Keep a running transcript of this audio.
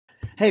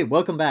Hey,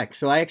 welcome back.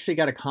 So I actually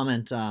got a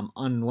comment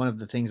on one of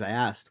the things I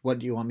asked. What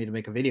do you want me to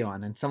make a video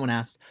on? And someone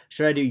asked,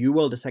 should I do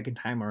UWorld a second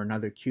time or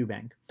another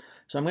QBank?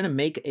 So I'm going to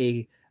make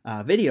a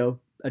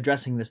video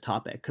addressing this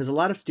topic because a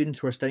lot of students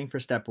who are studying for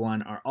step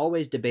one are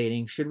always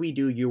debating, should we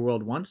do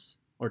UWorld once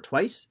or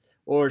twice?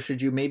 Or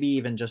should you maybe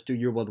even just do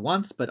UWorld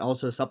once, but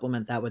also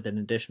supplement that with an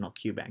additional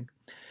QBank?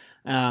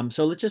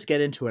 So let's just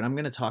get into it. I'm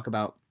going to talk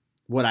about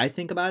what I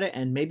think about it,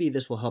 and maybe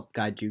this will help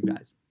guide you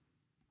guys.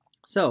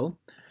 So,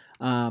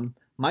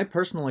 my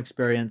personal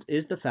experience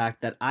is the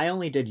fact that I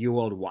only did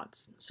UWorld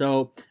once.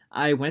 So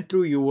I went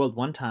through UWorld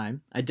one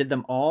time. I did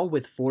them all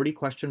with 40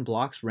 question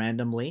blocks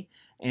randomly,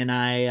 and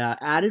I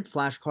added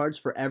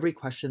flashcards for every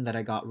question that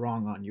I got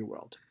wrong on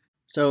UWorld.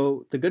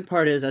 So the good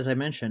part is, as I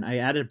mentioned, I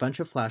added a bunch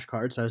of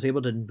flashcards, so I was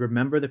able to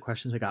remember the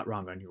questions I got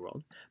wrong on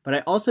UWorld. But I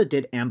also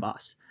did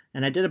Amboss.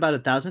 And I did about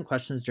 1,000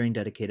 questions during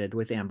dedicated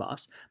with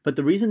Amboss. But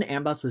the reason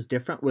Amboss was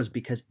different was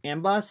because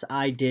Amboss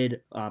I did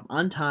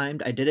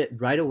untimed. I did it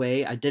right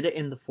away. I did it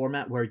in the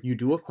format where you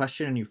do a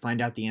question and you find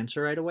out the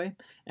answer right away.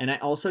 And I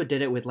also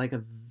did it with like a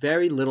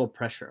very little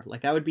pressure.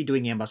 Like I would be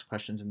doing Amboss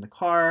questions in the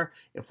car.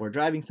 If we're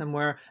driving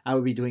somewhere, I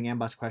would be doing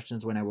Amboss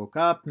questions when I woke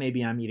up.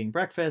 Maybe I'm eating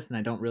breakfast and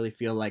I don't really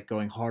feel like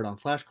going hard on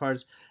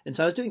flashcards. And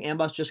so I was doing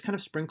Amboss just kind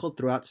of sprinkled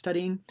throughout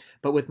studying,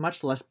 but with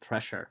much less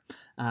pressure.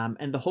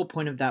 And the whole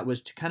point of that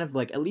was to kind of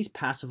like at least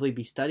passively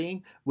be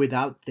studying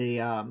without the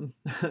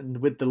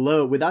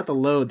without the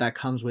load that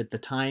comes with the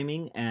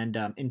timing and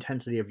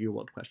intensity of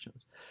UWorld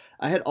questions.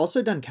 I had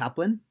also done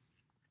Kaplan.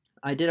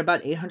 I did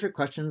about 800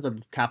 questions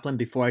of Kaplan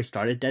before I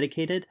started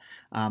dedicated.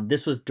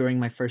 This was during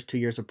my first 2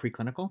 years of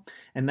preclinical.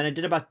 And then I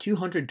did about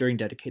 200 during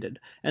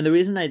dedicated. And the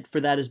reason for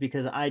that is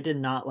because I did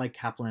not like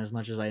Kaplan as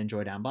much as I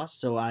enjoyed Amboss.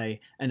 So I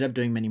ended up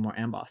doing many more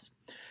Amboss.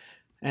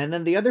 And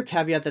then the other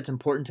caveat that's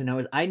important to know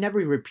is I never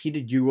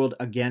repeated UWorld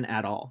again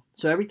at all.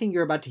 So everything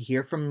you're about to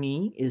hear from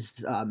me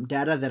is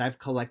data that I've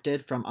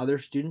collected from other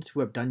students who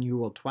have done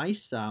UWorld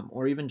twice,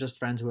 or even just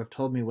friends who have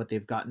told me what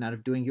they've gotten out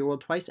of doing UWorld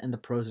twice and the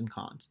pros and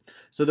cons.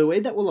 So the way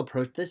that we'll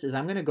approach this is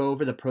I'm going to go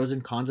over the pros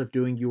and cons of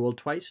doing UWorld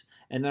twice,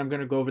 and then I'm going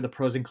to go over the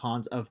pros and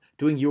cons of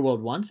doing UWorld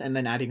once and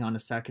then adding on a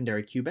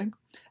secondary QBank.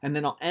 And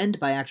then I'll end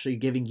by actually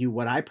giving you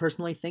what I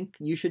personally think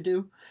you should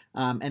do,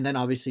 and then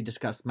obviously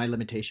discuss my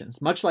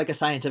limitations. Much like a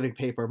scientific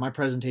paper, my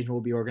presentation will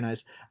be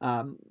organized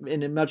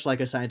much like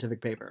a scientific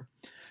paper.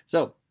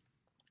 So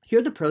here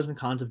are the pros and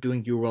cons of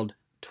doing UWorld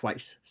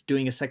twice,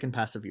 doing a second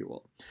pass of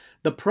UWorld.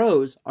 The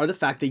pros are the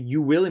fact that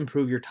you will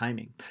improve your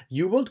timing.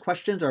 UWorld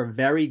questions are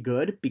very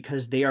good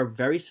because they are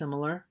very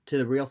similar to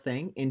the real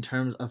thing in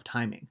terms of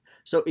timing.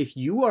 So if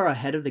you are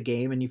ahead of the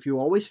game and if you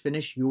always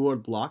finish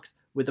UWorld blocks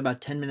with about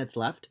 10 minutes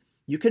left,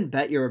 you can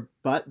bet your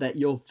butt that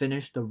you'll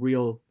finish the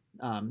real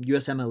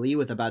USMLE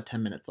with about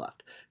 10 minutes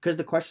left. Because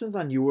the questions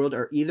on UWorld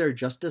are either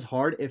just as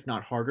hard, if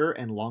not harder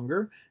and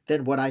longer,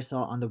 than what I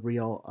saw on the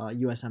real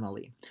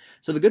USMLE.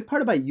 So the good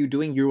part about you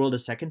doing UWorld a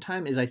second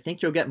time is I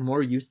think you'll get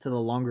more used to the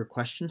longer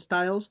question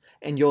styles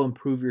and you'll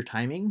improve your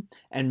timing.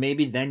 And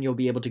maybe then you'll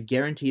be able to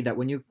guarantee that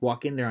when you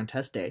walk in there on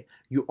test day,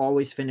 you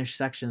always finish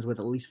sections with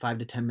at least 5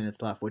 to 10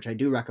 minutes left, which I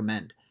do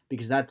recommend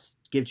because that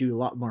gives you a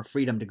lot more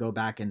freedom to go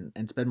back and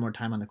spend more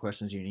time on the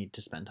questions you need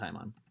to spend time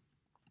on.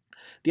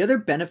 The other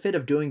benefit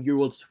of doing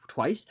UWorld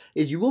twice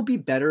is you will be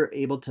better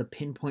able to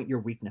pinpoint your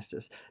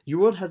weaknesses.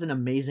 UWorld has an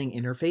amazing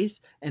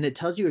interface and it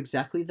tells you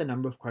exactly the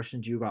number of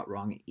questions you got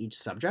wrong in each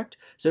subject.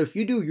 So if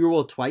you do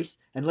UWorld twice,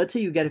 and let's say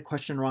you get a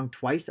question wrong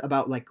twice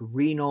about like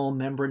renal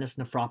membranous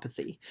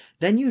nephropathy,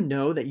 then you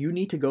know that you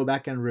need to go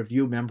back and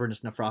review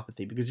membranous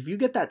nephropathy because if you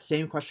get that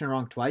same question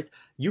wrong twice,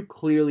 you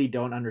clearly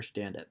don't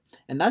understand it.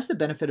 And that's the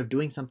benefit of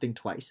doing something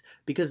twice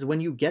because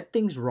when you get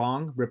things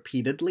wrong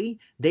repeatedly,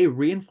 they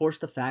reinforce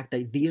the fact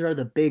that these are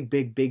the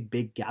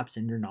big gaps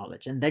in your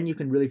knowledge, and then you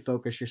can really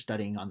focus your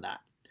studying on that.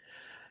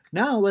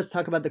 Now let's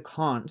talk about the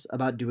cons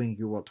about doing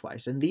UWorld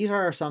twice, and these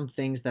are some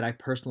things that I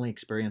personally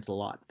experience a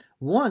lot.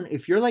 One,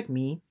 if you're like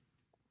me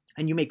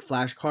and you make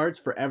flashcards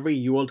for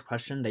every UWorld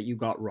question that you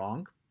got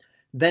wrong,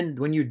 then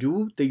when you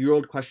do the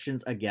UWorld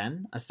questions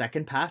again, a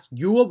second pass,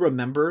 you will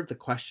remember the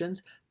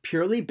questions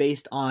purely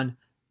based on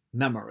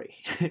memory,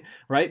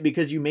 right?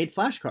 Because you made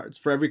flashcards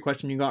for every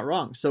question you got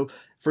wrong. So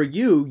for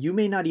you, you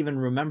may not even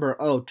remember,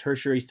 oh,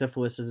 tertiary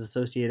syphilis is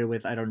associated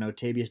with, I don't know,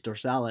 tabies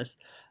dorsalis.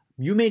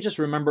 You may just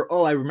remember,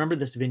 oh, I remember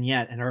this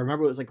vignette, and I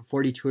remember it was like a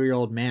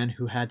 42-year-old man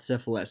who had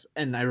syphilis,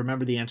 and I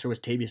remember the answer was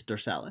tabies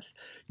dorsalis.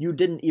 You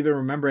didn't even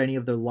remember any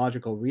of the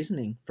logical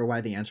reasoning for why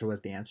the answer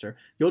was the answer.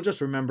 You'll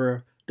just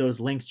remember those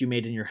links you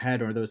made in your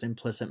head or those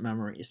implicit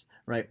memories,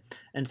 right?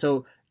 And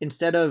so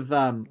instead of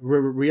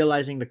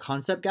realizing the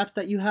concept gaps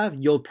that you have,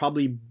 you'll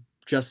probably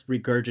just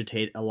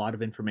regurgitate a lot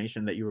of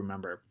information that you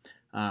remember.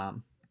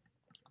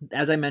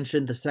 As I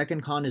mentioned, the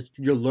second con is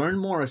you'll learn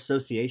more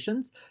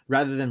associations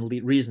rather than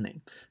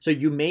reasoning. So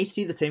you may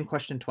see the same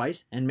question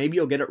twice and maybe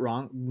you'll get it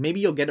wrong. Maybe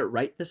you'll get it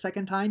right the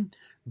second time,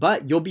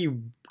 but you'll be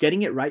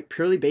getting it right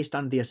purely based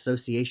on the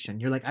association.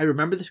 You're like, I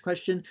remember this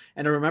question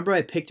and I remember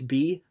I picked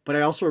B, but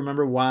I also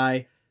remember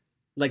why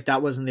like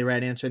that wasn't the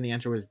right answer and the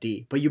answer was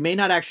D. But you may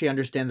not actually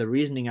understand the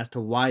reasoning as to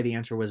why the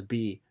answer was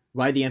B,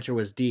 why the answer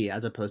was D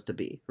as opposed to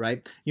B,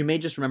 right? You may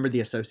just remember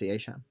the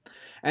association.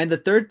 And the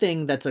third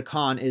thing that's a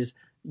con is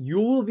you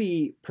will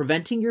be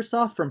preventing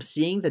yourself from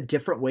seeing the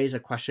different ways a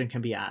question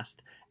can be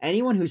asked.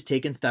 Anyone who's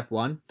taken step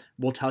 1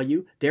 will tell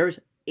you there's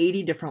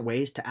 80 different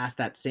ways to ask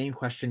that same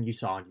question you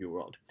saw in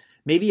UWorld.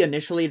 Maybe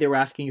initially they were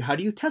asking you, how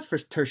do you test for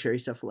tertiary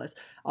syphilis?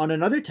 On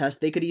another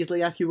test, they could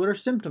easily ask you, what are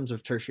symptoms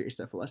of tertiary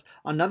syphilis?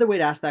 Another way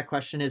to ask that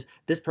question is,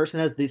 this person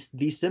has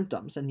these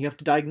symptoms, and you have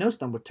to diagnose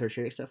them with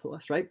tertiary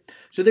syphilis, right?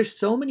 So there's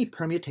so many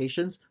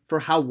permutations for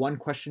how one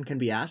question can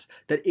be asked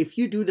that if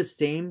you do the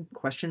same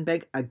question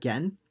bank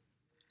again,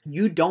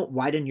 you don't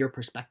widen your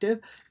perspective.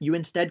 You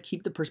instead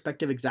keep the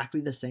perspective exactly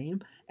the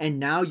same. And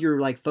now you're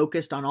like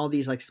focused on all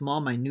these like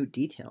small, minute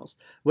details.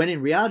 When in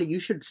reality, you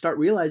should start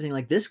realizing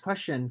like this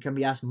question can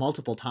be asked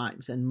multiple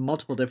times in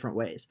multiple different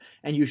ways.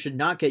 And you should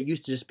not get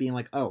used to just being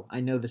like, oh, I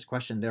know this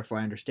question, therefore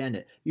I understand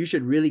it. You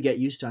should really get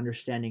used to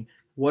understanding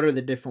what are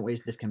the different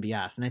ways this can be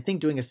asked. And I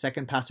think doing a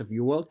second pass of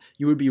UWorld,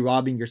 you would be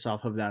robbing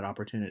yourself of that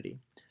opportunity.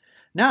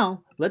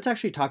 Now, let's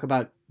actually talk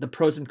about the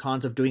pros and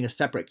cons of doing a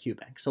separate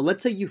QBank. So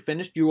let's say you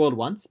finished UWorld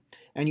once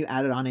and you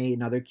added on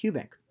another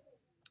QBank.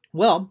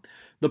 Well,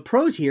 the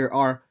pros here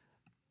are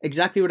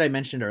exactly what I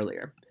mentioned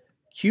earlier.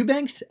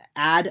 QBanks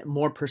add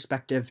more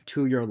perspective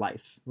to your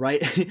life,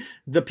 right?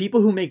 The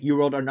people who make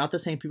UWorld are not the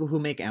same people who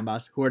make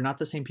Amboss, who are not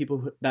the same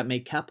people that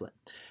make Kaplan.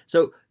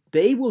 So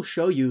they will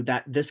show you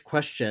that this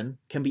question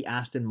can be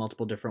asked in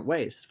multiple different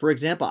ways. For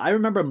example, I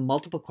remember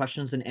multiple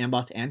questions in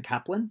Amboss and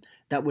Kaplan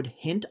that would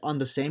hint on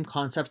the same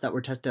concepts that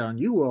were tested on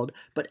UWorld,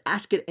 but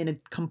ask it in a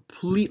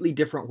completely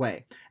different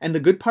way. And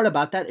the good part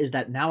about that is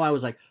that now I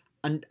was like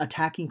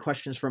attacking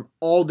questions from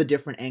all the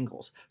different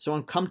angles. So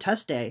on come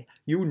test day,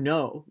 you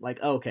know, like,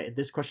 oh, okay,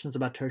 this question's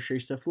about tertiary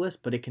syphilis,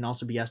 but it can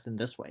also be asked in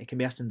this way. It can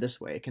be asked in this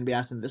way. It can be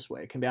asked in this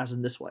way. It can be asked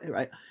in this way,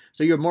 right?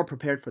 So you're more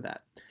prepared for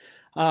that.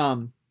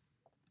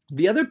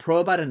 The other pro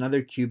about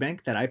another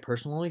QBank that I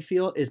personally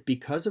feel is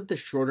because of the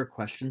shorter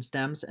question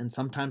stems and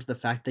sometimes the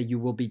fact that you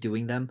will be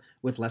doing them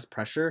with less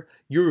pressure,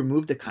 you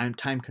remove the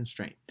time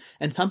constraint.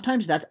 And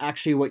sometimes that's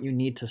actually what you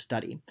need to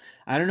study.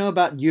 I don't know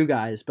about you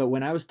guys, but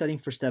when I was studying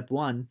for step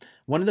 1,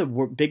 one of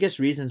the biggest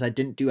reasons I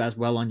didn't do as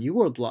well on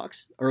UWorld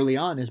blocks early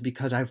on is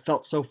because I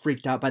felt so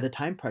freaked out by the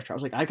time pressure. I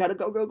was like, I gotta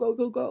go, go, go,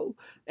 go, go.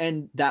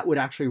 And that would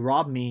actually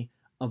rob me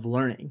of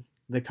learning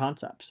the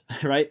concepts,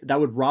 right? That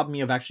would rob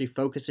me of actually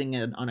focusing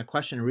on a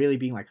question and really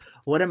being like,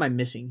 what am I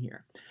missing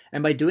here?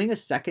 And by doing a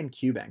second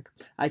QBank,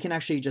 I can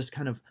actually just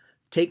kind of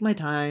take my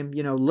time,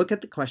 you know, look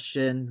at the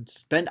question,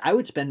 I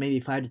would spend maybe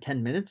 5 to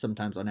 10 minutes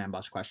sometimes on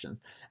Amboss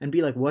questions and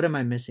be like, what am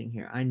I missing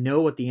here? I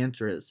know what the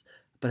answer is,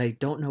 but I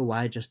don't know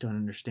why I just don't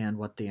understand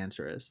what the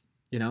answer is,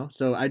 you know?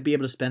 So I'd be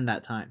able to spend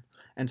that time.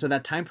 And so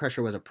that time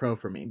pressure was a pro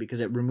for me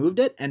because it removed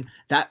it and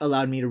that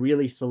allowed me to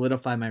really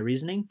solidify my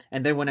reasoning.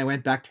 And then when I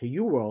went back to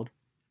UWorld,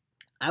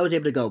 I was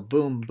able to go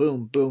boom,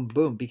 boom, boom,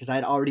 boom, because I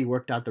had already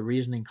worked out the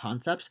reasoning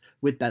concepts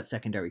with that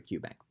secondary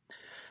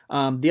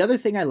QBank. The other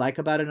thing I like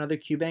about another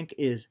QBank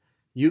is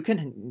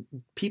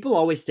people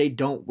always say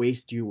don't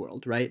waste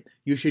UWorld, right?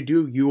 You should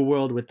do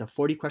UWorld with the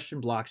 40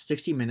 question blocks,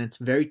 60 minutes,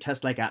 very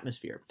test-like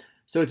atmosphere.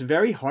 So it's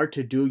very hard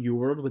to do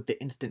UWorld with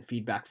the instant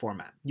feedback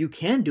format. You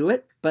can do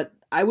it, but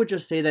I would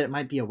just say that it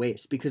might be a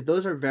waste because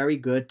those are very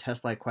good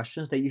test-like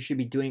questions that you should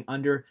be doing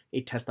under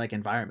a test-like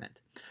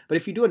environment. But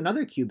if you do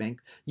another QBank,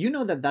 you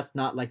know that that's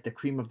not like the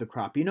cream of the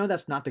crop. You know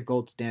that's not the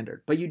gold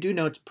standard, but you do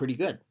know it's pretty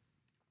good.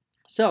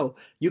 So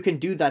you can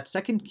do that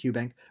second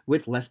QBank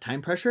with less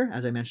time pressure,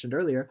 as I mentioned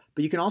earlier,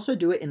 but you can also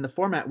do it in the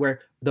format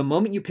where the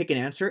moment you pick an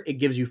answer, it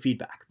gives you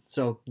feedback.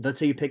 So let's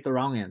say you pick the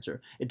wrong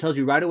answer. It tells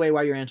you right away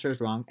why your answer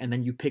is wrong, and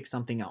then you pick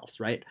something else,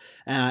 right?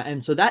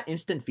 And so that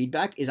instant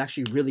feedback is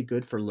actually really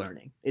good for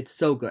learning. It's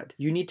so good.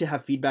 You need to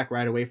have feedback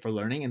right away for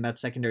learning, and that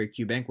secondary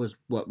QBank was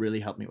what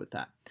really helped me with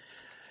that.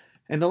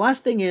 And the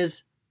last thing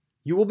is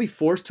you will be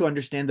forced to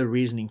understand the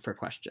reasoning for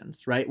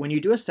questions, right? When you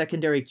do a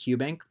secondary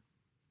QBank,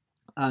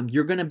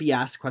 you're going to be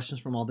asked questions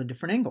from all the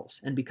different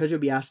angles. And because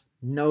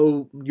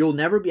you'll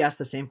never be asked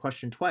the same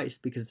question twice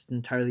because it's an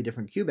entirely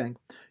different QBank,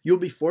 you'll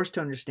be forced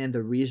to understand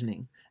the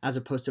reasoning as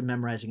opposed to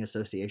memorizing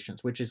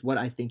associations, which is what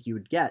I think you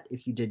would get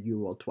if you did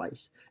UWorld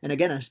twice. And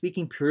again, I'm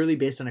speaking purely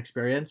based on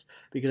experience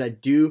because I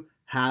do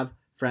have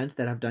friends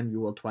that have done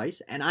UWorld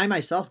twice. And I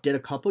myself did a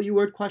couple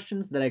UWorld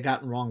questions that I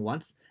gotten wrong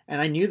once.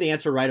 And I knew the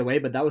answer right away,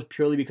 but that was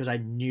purely because I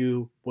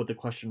knew what the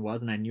question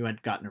was and I knew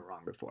I'd gotten it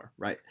wrong before,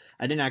 right?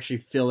 I didn't actually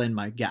fill in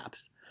my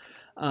gaps.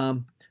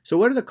 So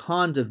what are the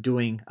cons of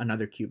doing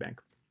another QBank?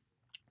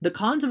 The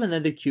cons of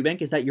another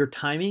QBank is that your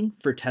timing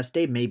for test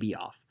day may be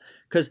off.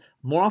 Because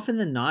more often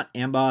than not,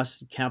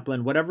 Amboss,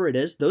 Kaplan, whatever it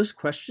is, those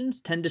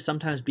questions tend to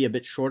sometimes be a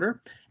bit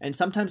shorter and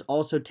sometimes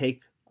also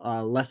take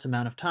less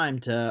amount of time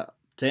to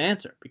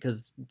answer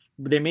because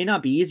they may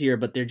not be easier,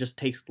 but they just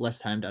takes less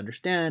time to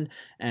understand.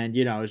 And,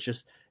 you know,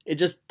 it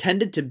just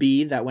tended to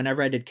be that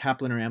whenever I did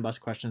Kaplan or Amboss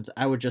questions,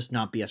 I would just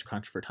not be as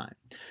crunched for time.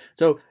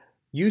 So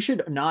you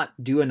should not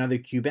do another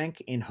QBank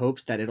in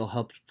hopes that it'll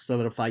help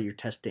solidify your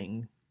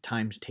testing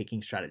times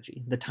taking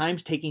strategy. The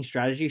times taking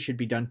strategy should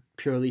be done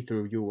purely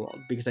through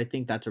UWorld because I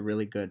think that's a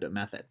really good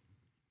method.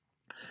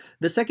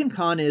 The second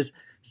con is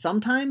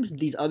sometimes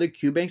these other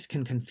QBanks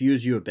can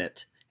confuse you a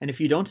bit. And if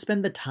you don't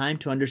spend the time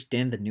to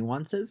understand the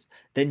nuances,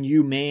 then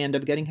you may end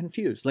up getting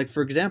confused. Like,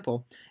 for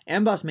example,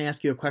 Amboss may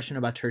ask you a question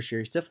about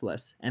tertiary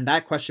syphilis, and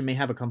that question may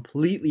have a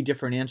completely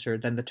different answer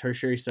than the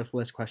tertiary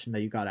syphilis question that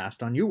you got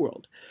asked on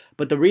UWorld.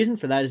 But the reason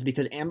for that is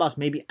because Amboss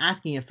may be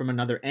asking it from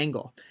another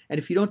angle. And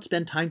if you don't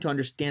spend time to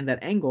understand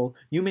that angle,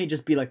 you may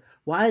just be like,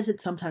 why is it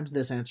sometimes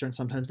this answer and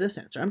sometimes this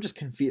answer? I'm just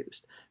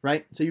confused,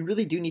 right? So you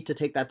really do need to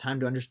take that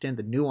time to understand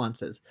the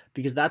nuances,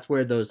 because that's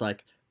where those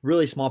like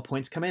really small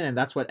points come in, and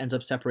that's what ends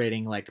up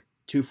separating like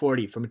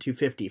 240 from a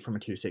 250 from a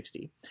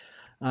 260.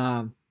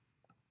 And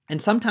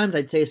sometimes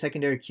I'd say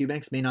secondary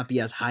QBanks may not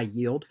be as high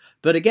yield,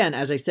 but again,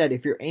 as I said,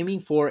 if you're aiming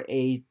for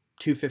a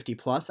 250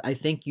 plus, I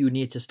think you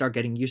need to start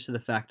getting used to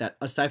the fact that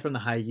aside from the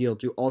high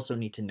yield, you also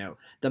need to know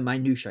the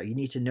minutia. You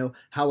need to know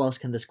how else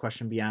can this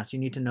question be asked. You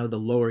need to know the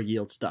lower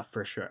yield stuff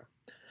for sure.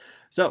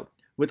 So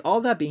with all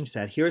that being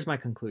said, here's my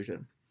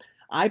conclusion.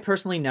 I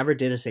personally never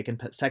did a second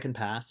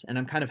pass, and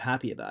I'm kind of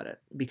happy about it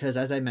because,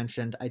 as I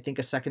mentioned, I think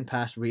a second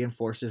pass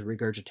reinforces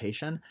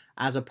regurgitation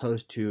as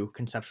opposed to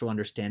conceptual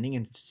understanding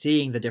and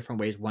seeing the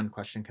different ways one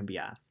question can be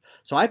asked.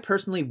 So I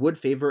personally would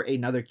favor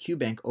another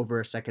QBank over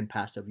a second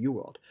pass of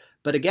UWorld.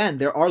 But again,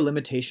 there are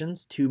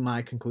limitations to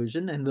my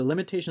conclusion, and the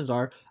limitations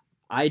are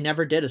I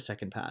never did a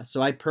second pass,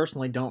 so I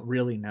personally don't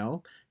really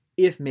know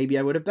if maybe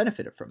I would have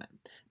benefited from it.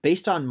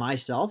 Based on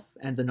myself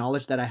and the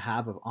knowledge that I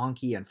have of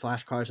Anki and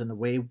flashcards and the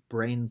way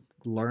brain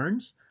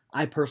learns,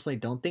 I personally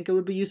don't think it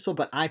would be useful,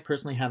 but I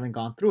personally haven't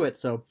gone through it,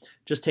 so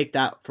just take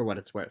that for what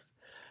it's worth.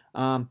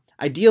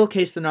 Ideal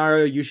case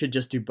scenario, you should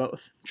just do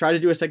both. Try to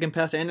do a second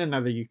pass and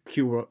another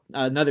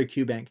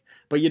QBank,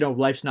 but you know,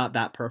 life's not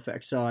that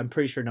perfect, so I'm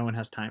pretty sure no one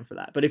has time for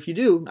that. But if you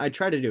do, I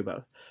try to do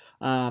both.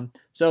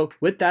 So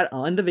with that,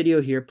 I'll end the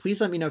video here. Please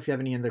let me know if you have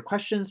any other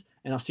questions,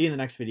 and I'll see you in the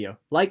next video.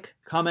 Like,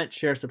 comment,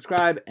 share,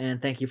 subscribe,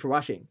 and thank you for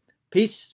watching. Peace!